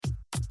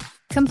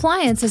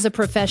Compliance is a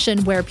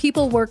profession where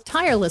people work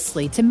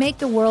tirelessly to make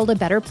the world a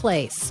better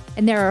place.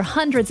 And there are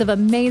hundreds of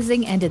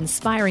amazing and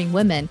inspiring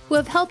women who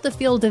have helped the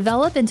field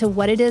develop into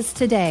what it is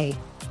today.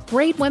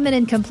 Great Women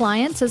in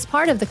Compliance is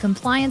part of the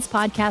Compliance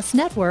Podcast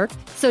Network,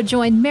 so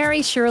join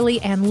Mary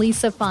Shirley and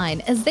Lisa Fine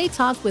as they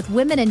talk with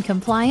women in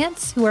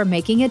compliance who are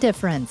making a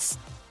difference.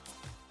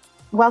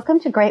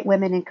 Welcome to Great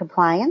Women in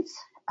Compliance.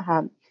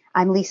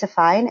 I'm Lisa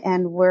Fine,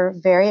 and we're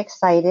very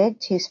excited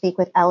to speak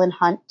with Ellen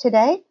Hunt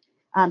today.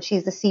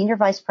 She's the Senior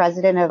Vice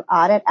President of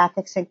Audit,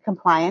 Ethics, and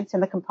Compliance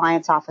and the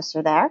Compliance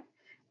Officer there.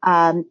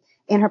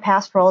 In her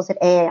past roles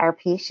at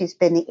AARP, she's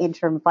been the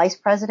Interim Vice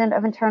President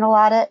of Internal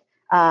Audit,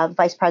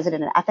 Vice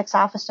President and Ethics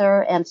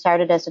Officer, and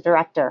started as a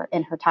Director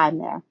in her time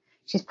there.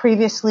 She's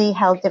previously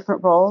held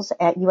different roles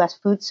at U.S.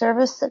 Food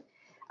Service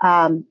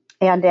and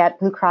at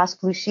Blue Cross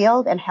Blue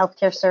Shield and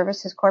Healthcare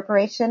Services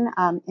Corporation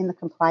in the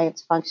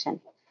compliance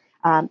function.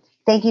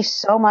 Thank you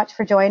so much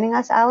for joining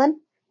us, Ellen,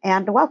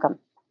 and welcome.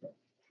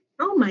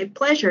 Oh, my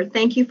pleasure.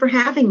 Thank you for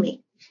having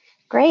me.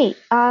 Great.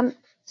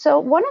 So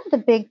one of the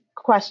big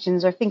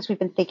questions or things we've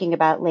been thinking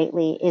about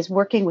lately is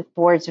working with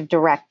boards of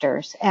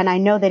directors. And I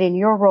know that in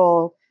your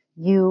role,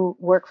 you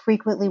work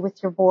frequently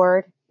with your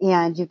board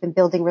and you've been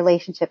building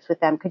relationships with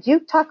them. Could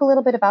you talk a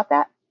little bit about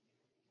that?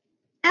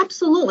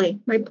 Absolutely.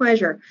 My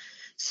pleasure.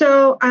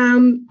 So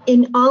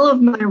in all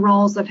of my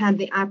roles, I've had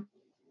the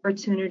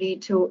opportunity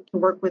to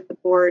work with the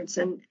boards.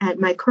 And at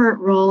my current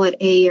role at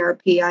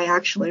AARP, I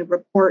actually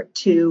report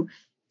to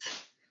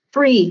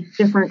 3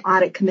 different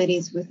audit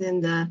committees within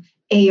the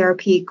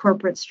AARP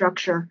corporate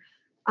structure.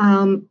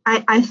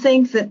 I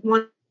think that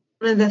one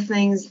of the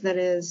things that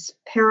is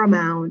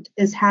paramount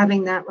is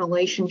having that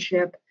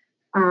relationship,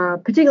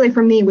 particularly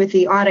for me with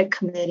the audit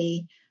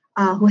committee,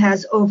 who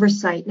has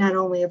oversight not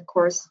only, of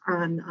course,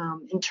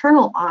 on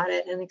internal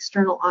audit and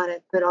external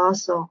audit, but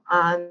also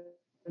on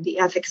the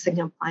ethics and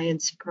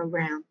compliance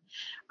program.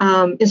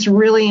 It's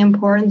really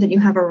important that you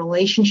have a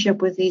relationship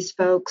with these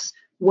folks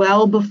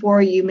well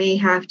before you may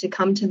have to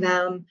come to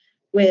them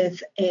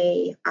with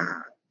a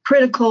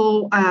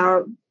critical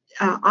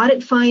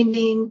audit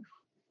finding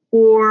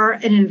or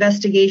an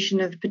investigation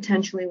of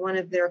potentially one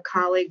of their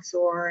colleagues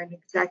or an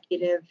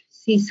executive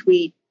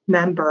C-suite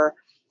member.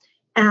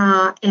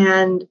 One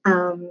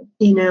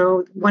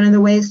of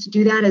the ways to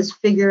do that is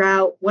figure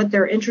out what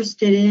they're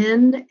interested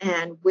in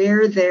and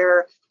where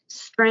their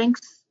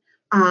strengths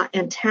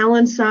and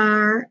talents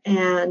are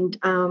and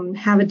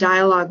have a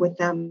dialogue with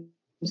them.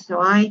 So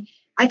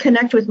I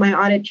connect with my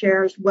audit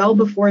chairs well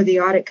before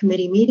the audit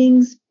committee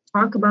meetings,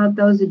 talk about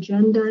those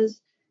agendas,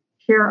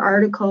 share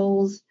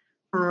articles,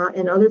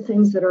 and other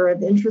things that are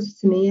of interest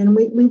to me. And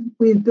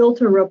we've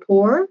built a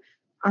rapport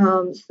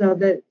so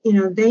that,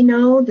 they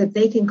know that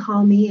they can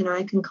call me and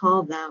I can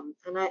call them.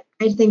 And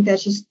I think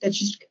that's just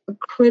a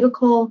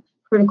critical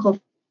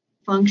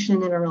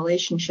function in a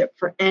relationship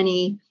for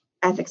any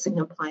ethics and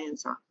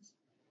compliance office.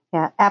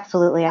 Yeah,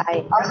 absolutely.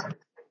 I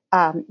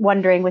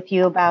wondering with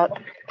you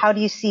about how do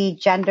you see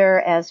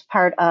gender as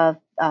part of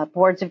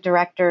boards of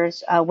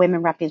directors,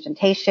 women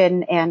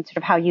representation, and sort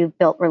of how you've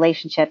built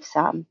relationships,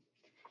 and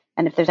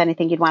if there's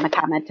anything you'd want to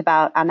comment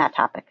about on that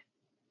topic.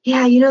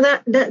 Yeah,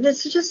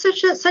 that's just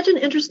such an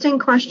interesting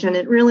question.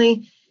 It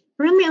really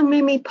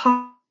made me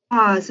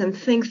pause and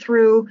think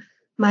through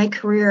my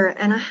career,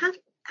 and I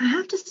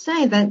have to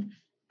say that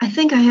I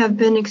think I have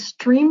been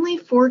extremely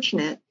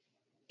fortunate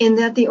in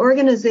that the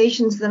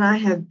organizations that I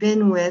have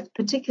been with,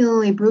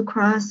 particularly Blue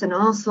Cross and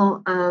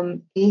also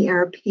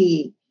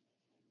AARP,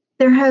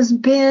 there has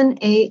been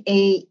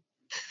a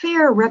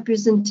fair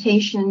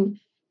representation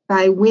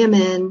by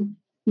women,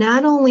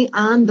 not only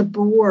on the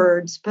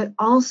boards, but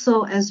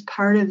also as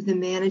part of the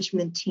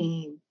management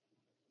team.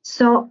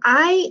 So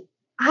I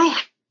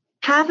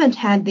haven't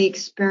had the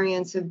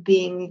experience of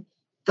being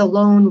the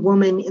lone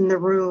woman in the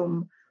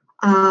room.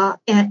 And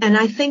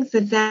I think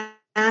that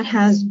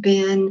has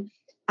been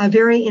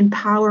very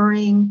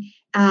empowering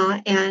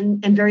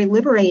and very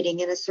liberating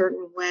in a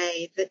certain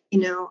way. That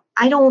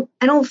I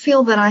don't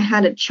feel that I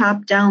had to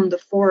chop down the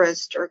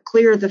forest or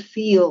clear the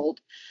field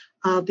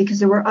because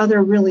there were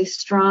other really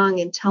strong,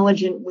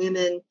 intelligent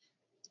women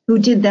who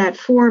did that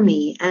for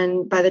me.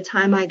 And by the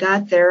time I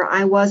got there,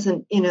 I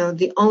wasn't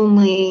the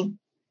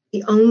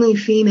only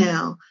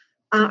female.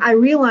 I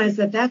realized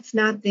that that's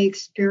not the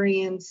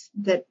experience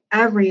that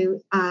every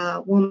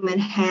woman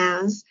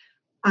has.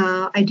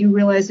 I do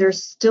realize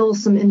there's still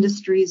some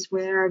industries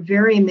where are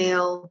very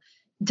male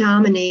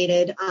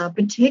dominated,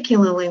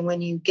 particularly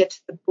when you get to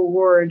the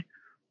board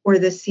or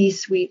the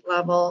C-suite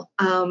level.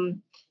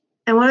 And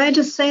what I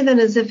just say then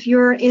is if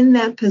you're in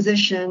that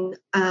position,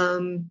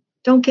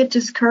 don't get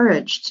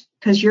discouraged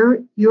because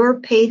you're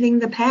paving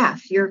the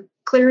path. You're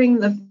clearing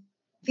the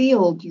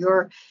field.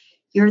 You're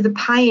the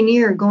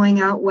pioneer going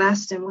out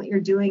west, and what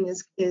you're doing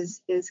is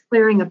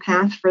clearing a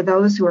path for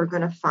those who are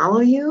going to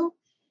follow you.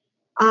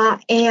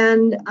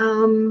 And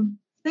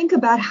think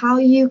about how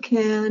you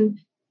can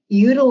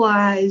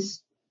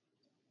utilize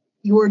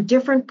your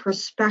different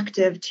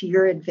perspective to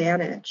your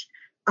advantage.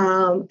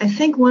 I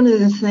think one of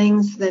the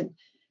things that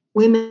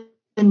women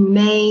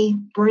may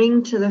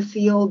bring to the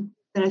field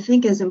that I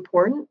think is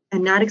important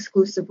and not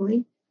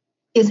exclusively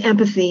is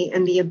empathy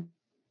and the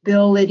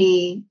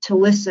ability to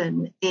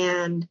listen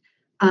and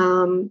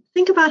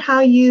think about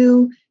how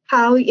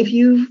if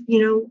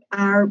you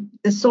are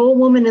the sole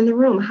woman in the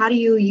room, how do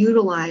you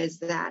utilize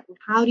that?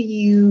 How do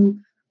you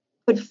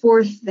put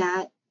forth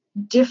that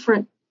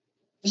different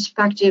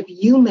perspective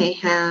you may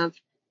have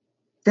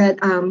that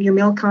your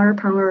male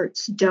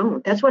counterparts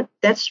don't?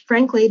 That's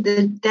frankly,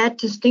 that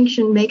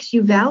distinction makes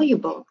you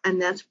valuable.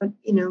 And that's what,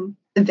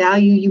 the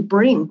value you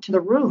bring to the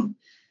room.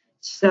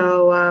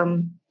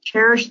 So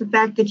cherish the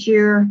fact that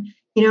you're,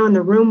 in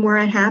the room where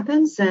it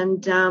happens,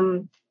 and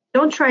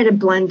don't try to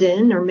blend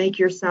in or make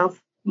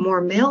yourself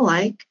more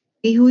male-like.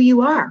 Be who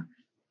you are.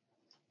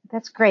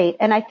 That's great.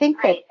 And I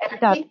think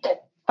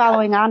that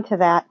following on to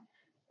that,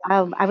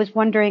 I was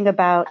wondering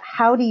about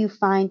how do you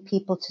find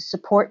people to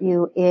support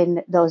you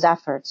in those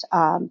efforts,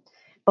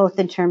 both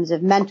in terms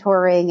of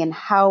mentoring and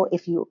how,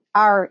 if you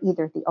are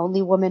either the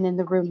only woman in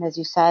the room, as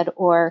you said,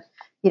 or,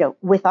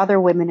 with other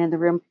women in the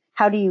room,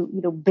 how do you,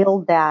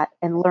 build that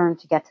and learn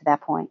to get to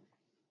that point?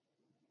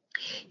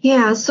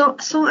 Yeah, so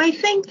I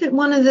think that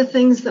one of the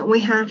things that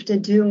we have to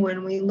do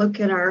when we look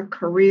at our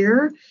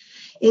career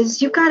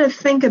is you've got to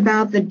think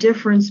about the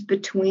difference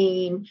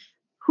between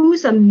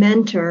who's a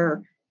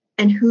mentor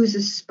and who's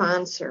a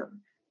sponsor.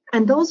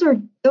 And those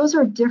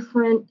are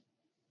different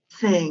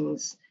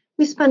things.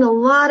 We spend a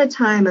lot of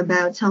time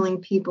about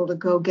telling people to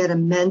go get a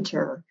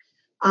mentor,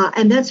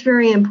 and that's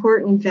very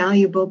important,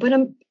 valuable. But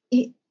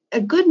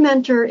a good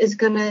mentor is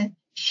going to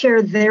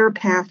share their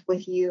path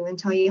with you and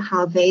tell you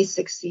how they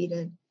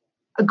succeeded.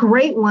 A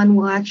great one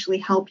will actually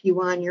help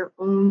you on your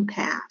own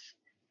path.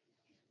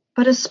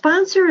 But a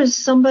sponsor is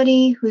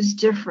somebody who's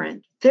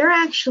different. They're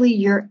actually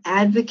your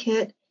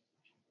advocate,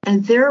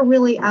 and they're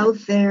really out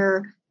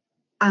there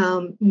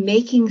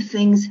making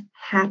things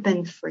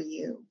happen for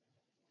you.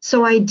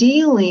 So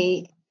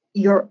ideally,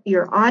 your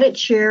audit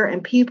chair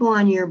and people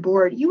on your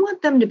board, you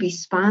want them to be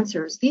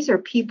sponsors. These are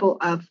people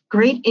of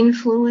great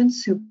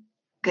influence who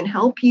can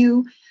help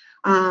you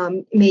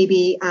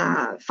maybe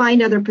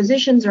find other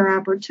positions or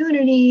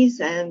opportunities,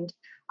 and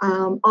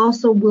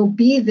also will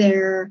be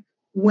there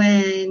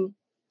when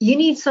you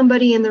need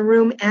somebody in the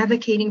room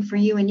advocating for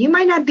you, and you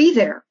might not be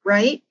there,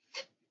 right?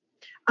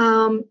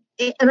 And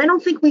I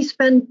don't think we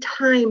spend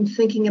time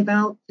thinking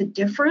about the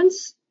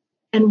difference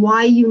and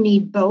why you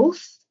need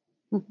both,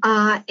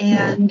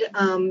 and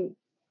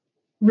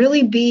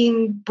really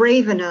being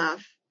brave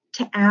enough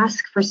to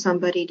ask for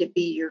somebody to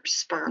be your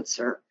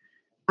sponsor.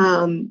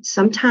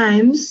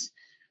 Sometimes,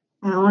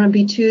 I don't want to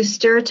be too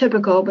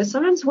stereotypical, but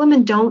sometimes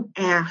women don't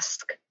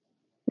ask.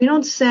 We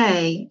don't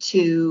say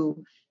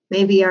to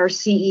maybe our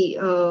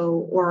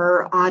CEO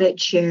or our audit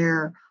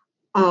chair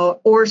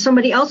or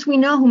somebody else we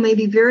know who may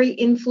be very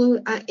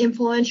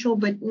influential,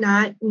 but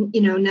not,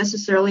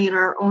 necessarily in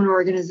our own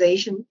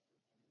organization.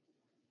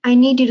 I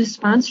need you to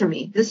sponsor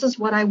me. This is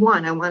what I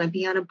want. I want to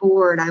be on a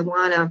board. I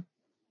want to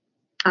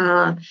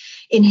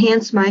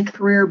enhance my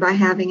career by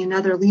having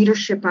another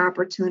leadership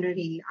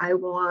opportunity.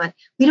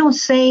 We don't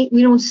say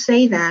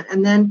that,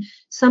 and then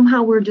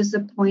somehow we're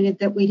disappointed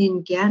that we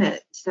didn't get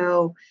it.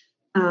 So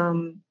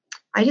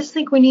I just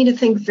think we need to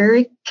think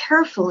very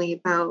carefully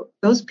about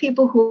those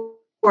people who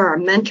are our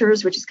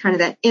mentors, which is kind of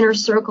that inner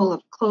circle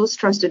of close,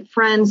 trusted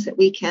friends that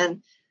we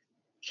can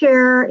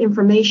share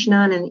information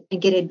on and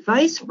get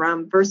advice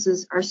from,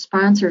 versus our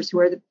sponsors, who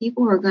are the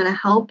people who are going to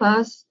help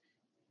us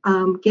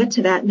get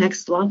to that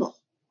next level.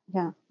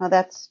 Yeah, well,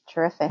 that's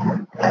terrific.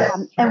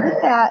 And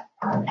with that,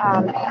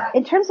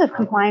 in terms of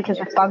compliance as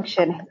a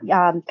function,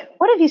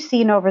 what have you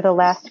seen over the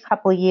last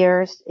couple of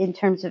years in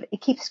terms of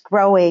it keeps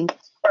growing,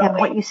 and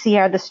what you see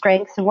are the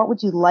strengths, and what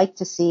would you like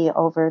to see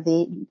over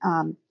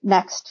the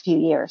next few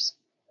years?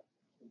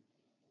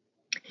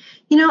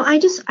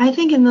 I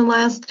think in the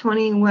last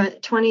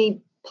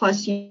 20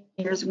 plus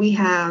years, we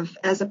have,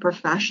 as a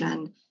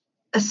profession,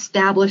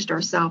 established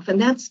ourselves,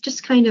 and that's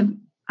just kind of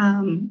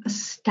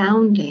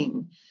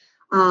astounding.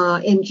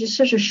 In just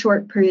such a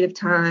short period of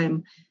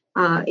time,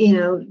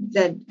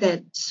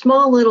 that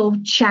small little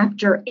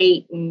Chapter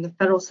 8 in the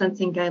federal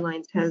sentencing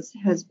guidelines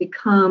has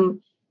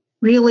become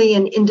really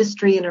an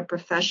industry and a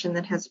profession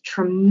that has a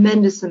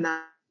tremendous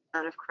amount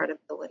of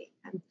credibility.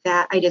 And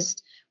that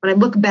when I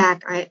look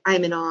back,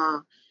 I'm in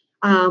awe.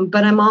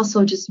 But I'm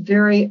also just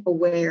very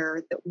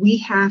aware that we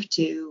have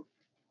to,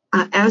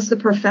 as the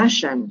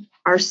profession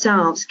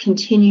ourselves,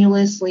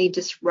 continuously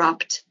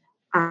disrupt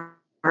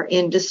our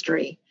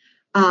industry.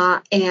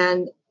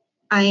 And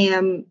I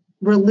am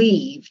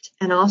relieved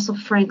and also,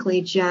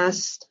 frankly,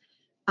 just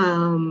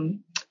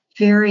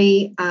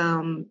very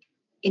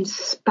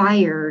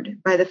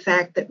inspired by the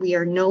fact that we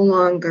are no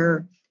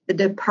longer the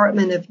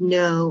Department of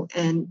No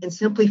and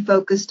simply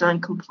focused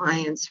on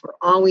compliance, where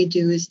all we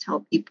do is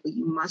tell people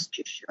you must,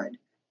 you should.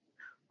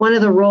 One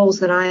of the roles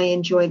that I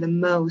enjoy the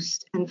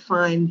most and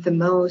find the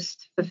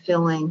most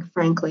fulfilling,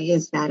 frankly,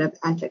 is that of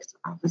ethics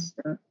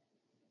officer.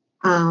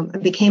 I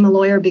became a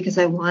lawyer because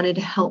I wanted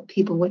to help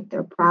people with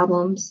their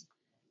problems.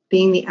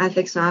 being the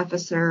ethics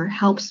officer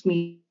helps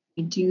me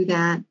do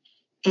that.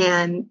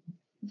 And,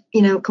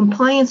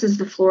 compliance is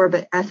the floor,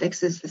 but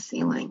ethics is the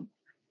ceiling.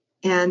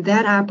 And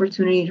that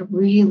opportunity to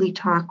really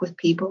talk with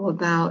people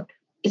about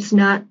it's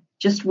not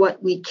just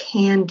what we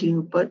can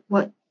do, but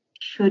what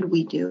should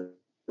we do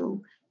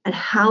and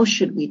how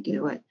should we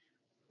do it,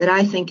 that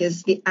I think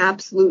is the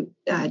absolute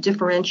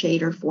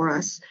differentiator for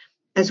us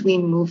as we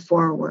move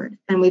forward.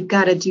 And we've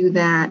got to do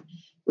that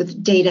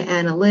with data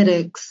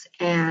analytics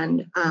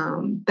and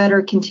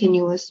better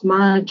continuous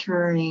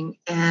monitoring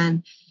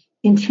and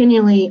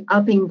continually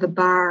upping the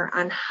bar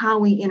on how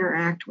we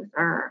interact with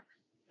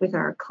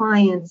our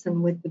clients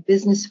and with the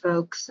business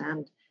folks.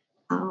 And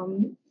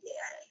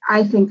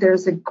I think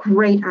there's a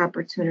great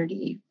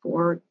opportunity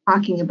for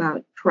talking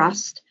about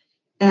trust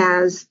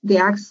as the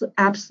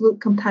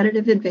absolute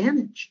competitive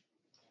advantage.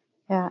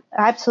 Yeah,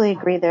 I absolutely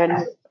agree.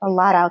 There's a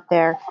lot out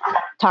there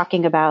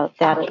talking about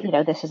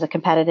that, this is a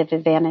competitive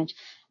advantage.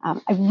 I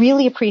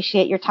really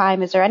appreciate your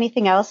time. Is there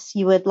anything else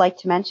you would like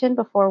to mention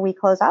before we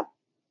close up?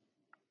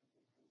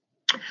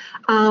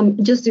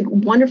 Just a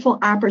wonderful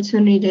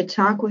opportunity to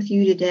talk with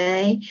you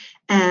today.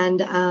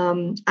 And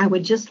I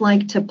would just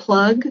like to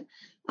plug,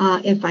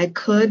 if I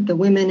could, the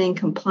Women in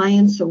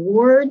Compliance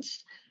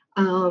Awards.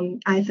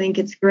 I think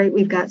it's great.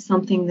 We've got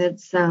something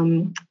that's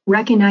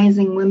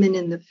recognizing women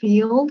in the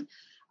field.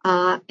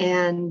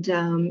 And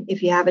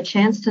if you have a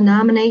chance to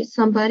nominate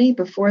somebody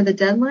before the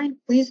deadline,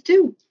 please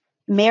do.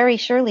 Mary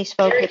Shirley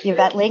spoke with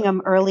Yvette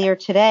Lingham earlier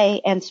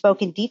today and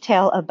spoke in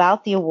detail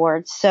about the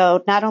awards.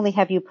 So not only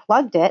have you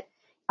plugged it,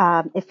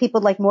 if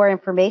people would like more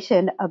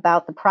information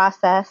about the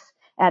process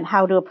and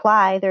how to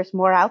apply, there's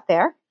more out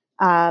there.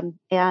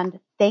 And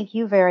thank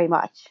you very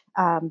much.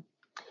 And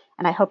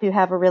I hope you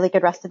have a really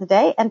good rest of the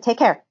day and take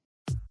care.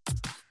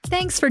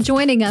 Thanks for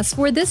joining us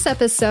for this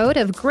episode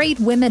of Great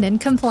Women in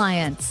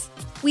Compliance.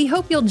 We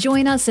hope you'll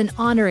join us in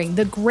honoring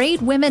the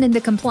great women in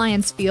the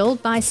compliance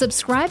field by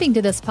subscribing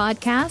to this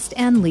podcast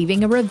and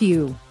leaving a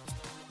review.